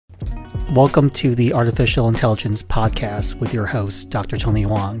Welcome to the Artificial Intelligence Podcast with your host, Dr. Tony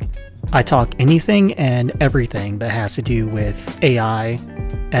Wong. I talk anything and everything that has to do with AI,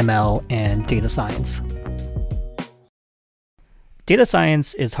 ML, and data science. Data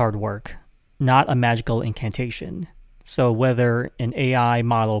science is hard work, not a magical incantation. So whether an AI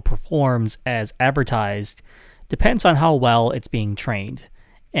model performs as advertised depends on how well it's being trained.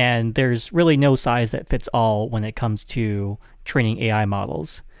 And there's really no size that fits all when it comes to training AI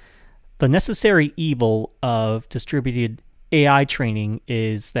models. The necessary evil of distributed AI training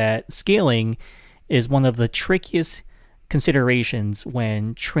is that scaling is one of the trickiest considerations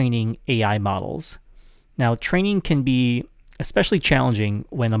when training AI models. Now, training can be especially challenging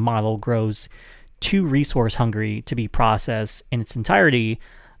when a model grows too resource hungry to be processed in its entirety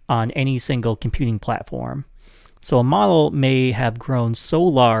on any single computing platform. So a model may have grown so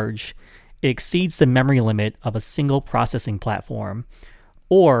large it exceeds the memory limit of a single processing platform,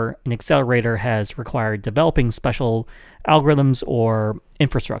 or an accelerator has required developing special algorithms or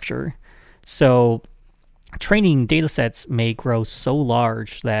infrastructure. So training datasets may grow so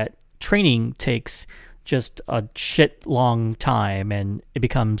large that training takes just a shit long time and it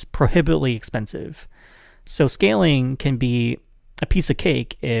becomes prohibitively expensive. So scaling can be a piece of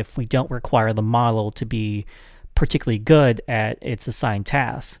cake if we don't require the model to be particularly good at its assigned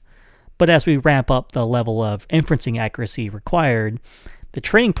tasks. But as we ramp up the level of inferencing accuracy required, the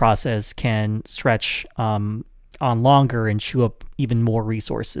training process can stretch on longer and chew up even more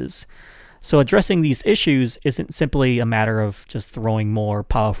resources. So addressing these issues isn't simply a matter of just throwing more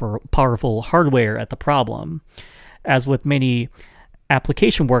powerful hardware at the problem. As with many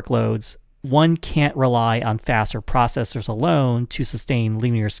application workloads, one can't rely on faster processors alone to sustain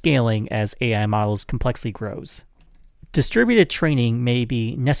linear scaling as AI models' complexity grows. Distributed training may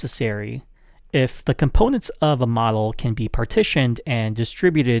be necessary if the components of a model can be partitioned and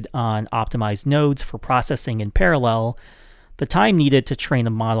distributed on optimized nodes for processing in parallel. The time needed to train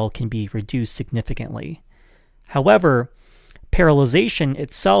a model can be reduced significantly. However, parallelization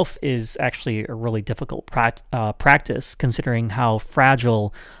itself is actually a really difficult practice considering how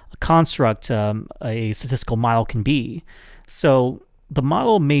fragile a construct a statistical model can be. So the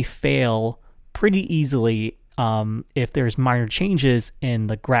model may fail pretty easily if there's minor changes in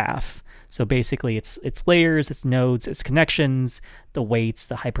the graph. So basically its layers, its nodes, its connections, the weights,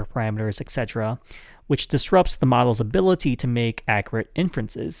 the hyperparameters, etc., which disrupts the model's ability to make accurate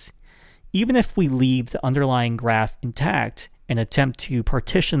inferences. Even if we leave the underlying graph intact and attempt to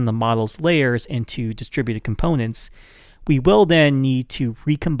partition the model's layers into distributed components, we will then need to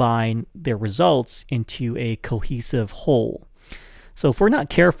recombine their results into a cohesive whole. So if we're not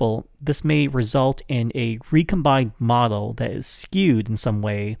careful, this may result in a recombined model that is skewed in some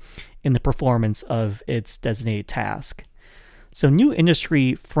way in the performance of its designated task. So new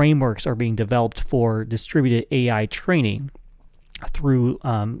industry frameworks are being developed for distributed AI training. Through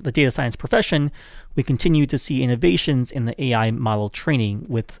the data science profession, we continue to see innovations in the AI model training,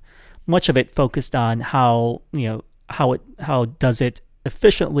 with much of it focused on how does it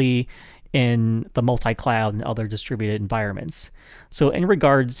efficiently in the multi-cloud and other distributed environments. So in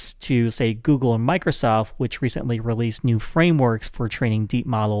regards to, say, Google and Microsoft, which recently released new frameworks for training deep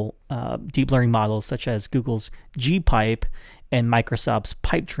learning models such as Google's GPipe and Microsoft's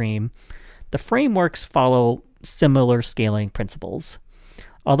PipeDream, the frameworks follow similar scaling principles.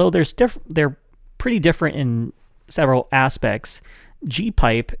 Although they're pretty different in several aspects,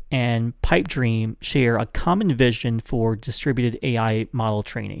 GPipe and PipeDream share a common vision for distributed AI model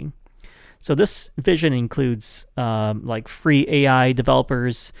training. So this vision includes freeing AI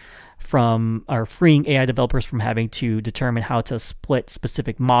developers from having to determine how to split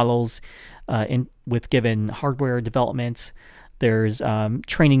specific models with given hardware development. There's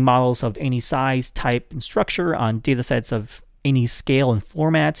training models of any size, type, and structure on datasets of any scale and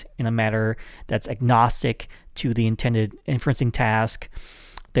format in a manner that's agnostic to the intended inferencing task.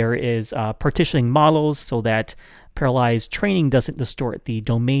 There is partitioning models so that parallelized training doesn't distort the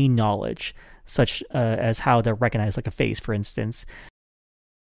domain knowledge, such as how to recognize like a face, for instance.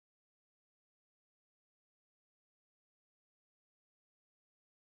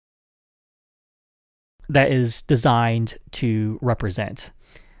 That is designed to represent.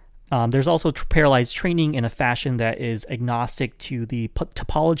 There's also parallelized training in a fashion that is agnostic to the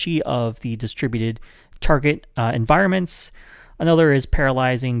topology of the distributed target environments. Another is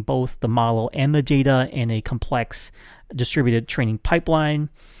parallelizing both the model and the data in a complex distributed training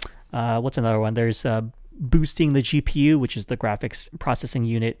pipeline. What's another one? There's boosting the GPU, which is the graphics processing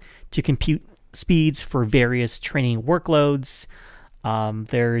unit, to compute speeds for various training workloads.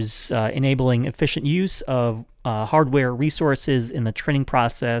 There's enabling efficient use of hardware resources in the training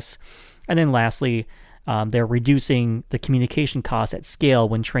process. And then lastly, they're reducing the communication costs at scale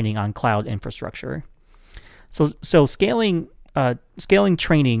when training on cloud infrastructure. So scaling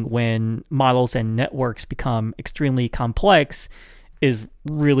training when models and networks become extremely complex is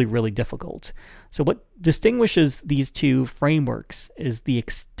really, really difficult. So what distinguishes these two frameworks is the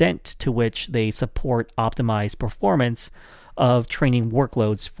extent to which they support optimized performance of training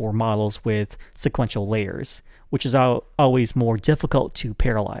workloads for models with sequential layers, which is always more difficult to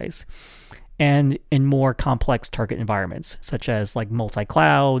parallelize, and in more complex target environments, such as like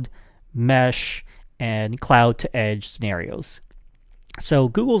multi-cloud, mesh, and cloud-to-edge scenarios. So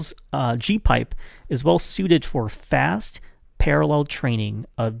Google's GPipe is well suited for fast, parallel training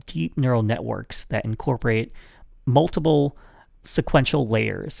of deep neural networks that incorporate multiple sequential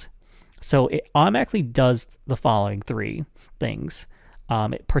layers. So it automatically does the following three things.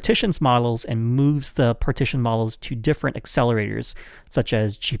 It partitions models and moves the partition models to different accelerators, such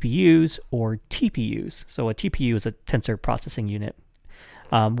as GPUs or TPUs. So a TPU is a tensor processing unit,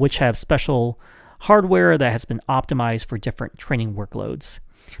 which have special hardware that has been optimized for different training workloads.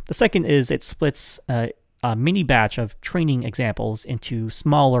 The second is it splits a mini batch of training examples into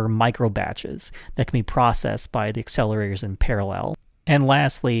smaller micro batches that can be processed by the accelerators in parallel. And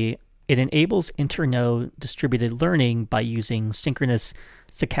lastly, it enables internode distributed learning by using synchronous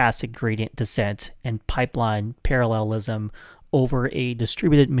stochastic gradient descent and pipeline parallelism over a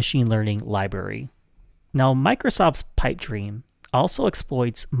distributed machine learning library. Now, Microsoft's PipeDream also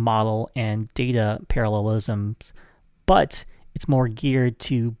exploits model and data parallelisms, but it's more geared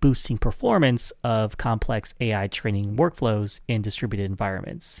to boosting performance of complex AI training workflows in distributed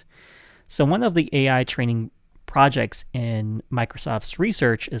environments. So one of the AI training projects in Microsoft's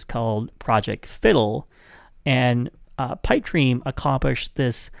research is called Project Fiddle, and PipeDream accomplished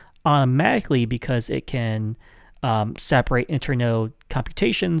this automatically because it can separate internode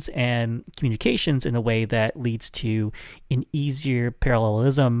computations and communications in a way that leads to an easier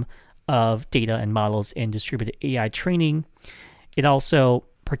parallelism of data and models in distributed AI training. It also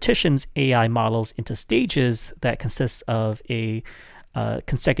partitions AI models into stages that consists of a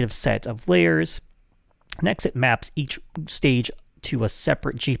consecutive set of layers. Next, it maps each stage to a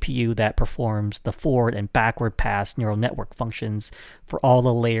separate GPU that performs the forward and backward pass neural network functions for all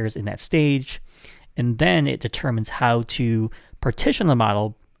the layers in that stage. And then it determines how to partition the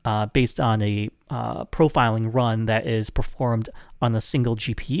model based on a profiling run that is performed on a single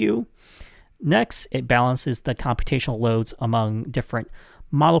GPU. Next, it balances the computational loads among different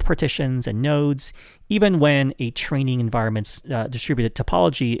model partitions and nodes, even when a training environment's distributed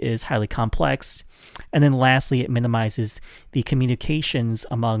topology is highly complex. And then lastly, it minimizes the communications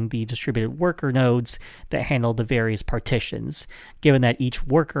among the distributed worker nodes that handle the various partitions, given that each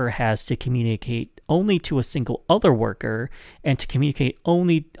worker has to communicate only to a single other worker and to communicate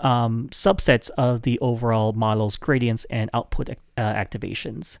only subsets of the overall model's gradients and output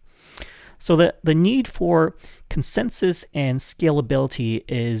activations. So the need for consensus and scalability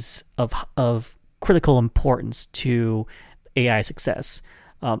is of critical importance to AI success,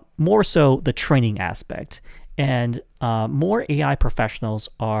 more so the training aspect. And more AI professionals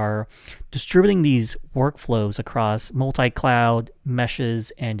are distributing these workflows across multi-cloud,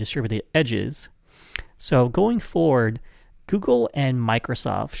 meshes, and distributed edges. So going forward, Google and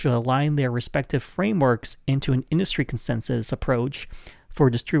Microsoft should align their respective frameworks into an industry consensus approach for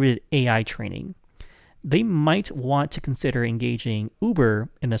distributed AI training. They might want to consider engaging Uber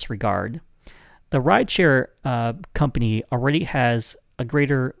in this regard. The rideshare company already has a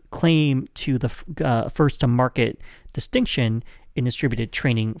greater claim to the first-to-market distinction in distributed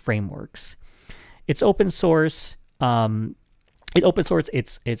training frameworks. It's open source. It open sourced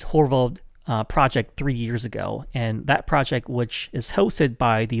its Horvath project 3 years ago, and that project, which is hosted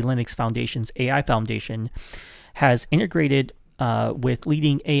by the Linux Foundation's AI Foundation, has integrated with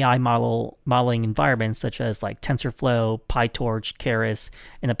leading AI modeling environments such as like TensorFlow, PyTorch, Keras,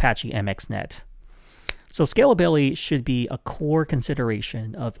 and Apache MXNet. So scalability should be a core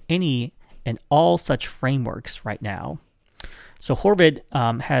consideration of any and all such frameworks right now. So Horvath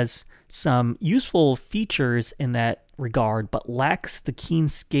has some useful features in that regard, but lacks the keen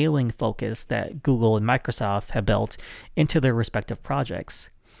scaling focus that Google and Microsoft have built into their respective projects.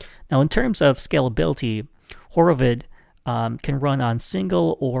 Now, in terms of scalability, Horvath can run on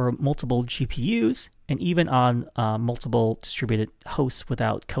single or multiple GPUs and even on multiple distributed hosts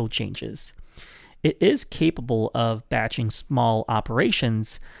without code changes. It is capable of batching small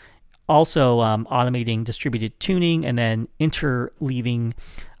operations, also automating distributed tuning and then interleaving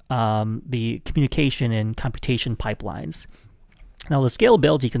the communication and computation pipelines. Now, the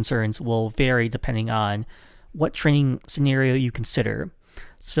scalability concerns will vary depending on what training scenario you consider.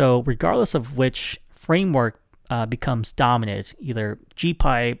 So regardless of which framework becomes dominant, either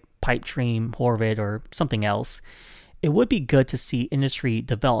GPipe, PipeDream, Horvid, or something else, it would be good to see industry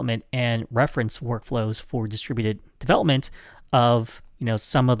development and reference workflows for distributed development of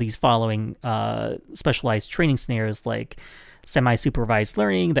some of these following specialized training scenarios, like semi-supervised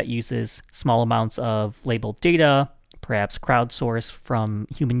learning that uses small amounts of labeled data, perhaps crowdsourced from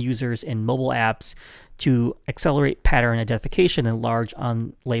human users in mobile apps to accelerate pattern identification in large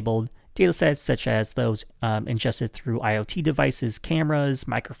unlabeled datasets, such as those ingested through IoT devices, cameras,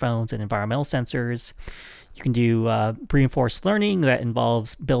 microphones, and environmental sensors. You can do reinforced learning that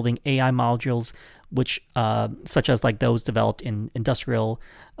involves building AI modules, which such as like those developed in industrial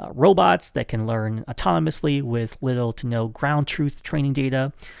robots that can learn autonomously with little to no ground truth training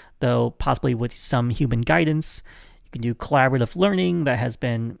data, though possibly with some human guidance. You can do collaborative learning that has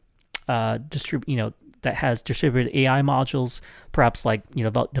been that has distributed AI modules, perhaps like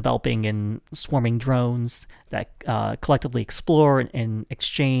developing and swarming drones that collectively explore and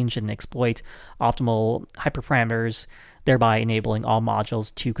exchange and exploit optimal hyperparameters, thereby enabling all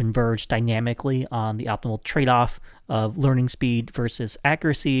modules to converge dynamically on the optimal trade-off of learning speed versus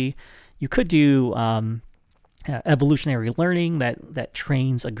accuracy. You could do evolutionary learning that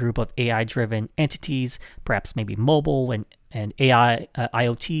trains a group of AI-driven entities, perhaps maybe mobile and AI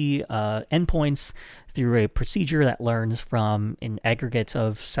IoT endpoints, through a procedure that learns from an aggregate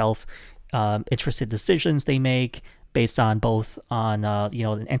of self-interested decisions they make based on both on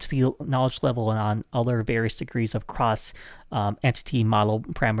an entity knowledge level and on other various degrees of cross entity model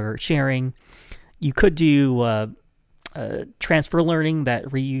parameter sharing. You could do transfer learning that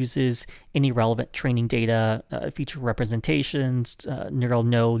reuses any relevant training data, feature representations, neural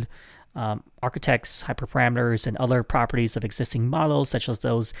node architects, hyperparameters, and other properties of existing models, such as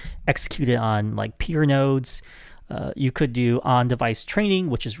those executed on like peer nodes. You could do on-device training,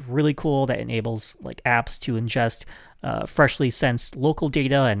 which is really cool, that enables like apps to ingest freshly sensed local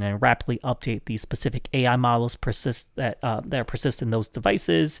data and then rapidly update these specific AI models that persist in those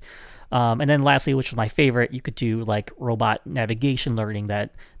devices. And then lastly, which was my favorite, you could do like robot navigation learning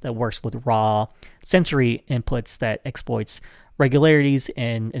that works with raw sensory inputs that exploits regularities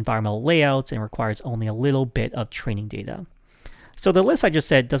in environmental layouts and requires only a little bit of training data. So the list I just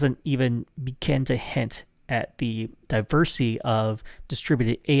said doesn't even begin to hint at the diversity of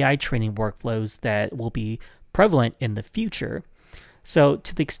distributed AI training workflows that will be prevalent in the future. So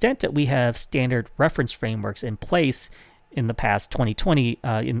to the extent that we have standard reference frameworks in place in the past 2020,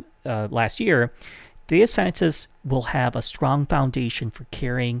 last year, data scientists will have a strong foundation for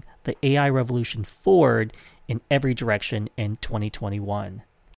carrying the AI revolution forward in every direction in 2021.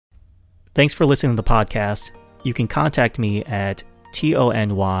 Thanks for listening to the podcast. You can contact me at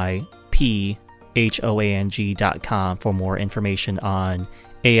tonyphoang.com for more information on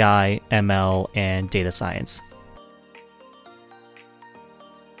AI, ML, and data science.